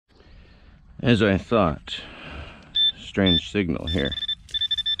As I thought, strange signal here.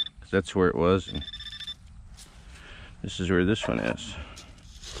 'Cause that's where it was, and this is where this one is.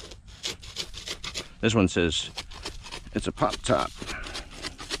 This one says it's a pop top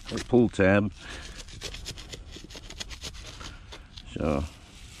or pull tab. So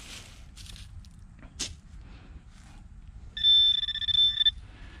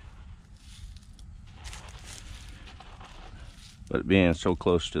but being so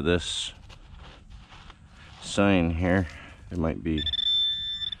close to this sign here, there might be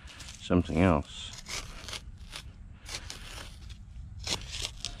something else.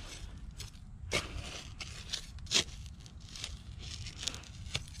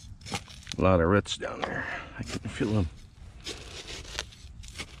 A lot of roots down there. I can feel them.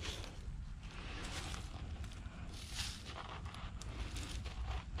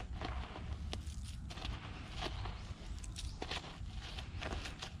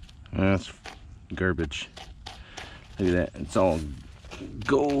 That's garbage. Look at that. It's all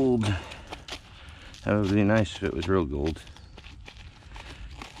gold. That would be nice if it was real gold.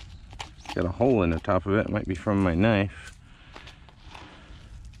 Got a hole in the top of it. It might be from my knife.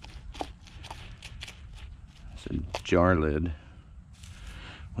 It's a jar lid.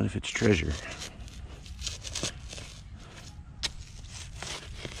 What if it's treasure?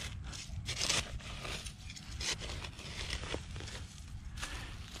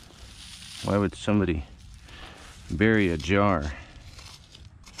 Why would somebody bury a jar?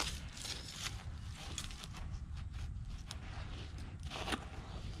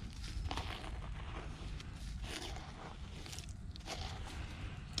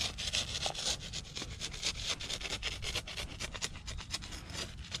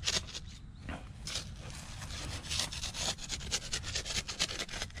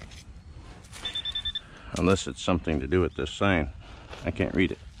 Unless it's something to do with this sign. I can't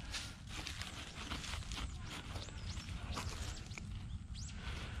read it.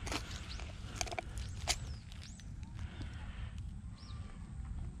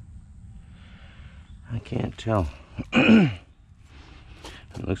 I can't tell. It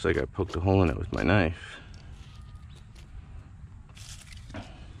looks like I poked a hole in it with my knife.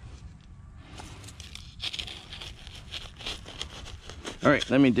 Alright,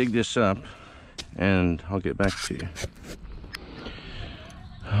 let me dig this up and I'll get back to you.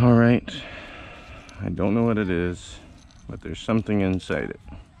 Alright, I don't know what it is, but there's something inside it.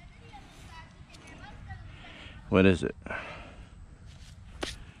 What is it?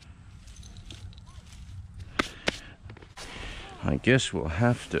 I guess we'll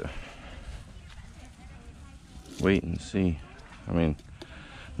have to wait and see. I mean,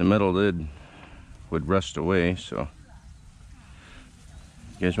 the metal lid would rust away, so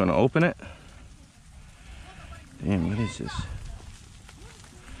you guys want to open it? Damn, what is this?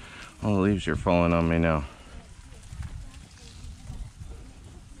 All the leaves are falling on me now.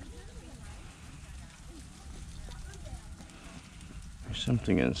 There's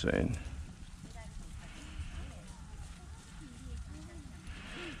something inside.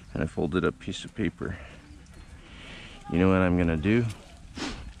 And a folded up piece of paper. You know what I'm gonna do?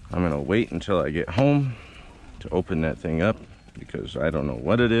 I'm gonna wait until I get home to open that thing up, because I don't know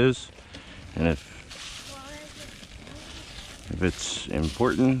what it is, and if it's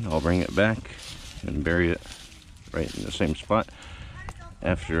important, I'll bring it back and bury it right in the same spot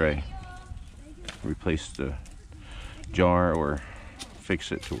after I replace the jar or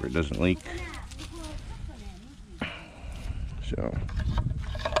fix it to where it doesn't leak. So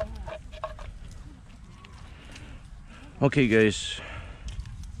okay guys,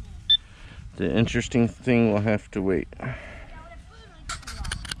 the interesting thing will have to wait.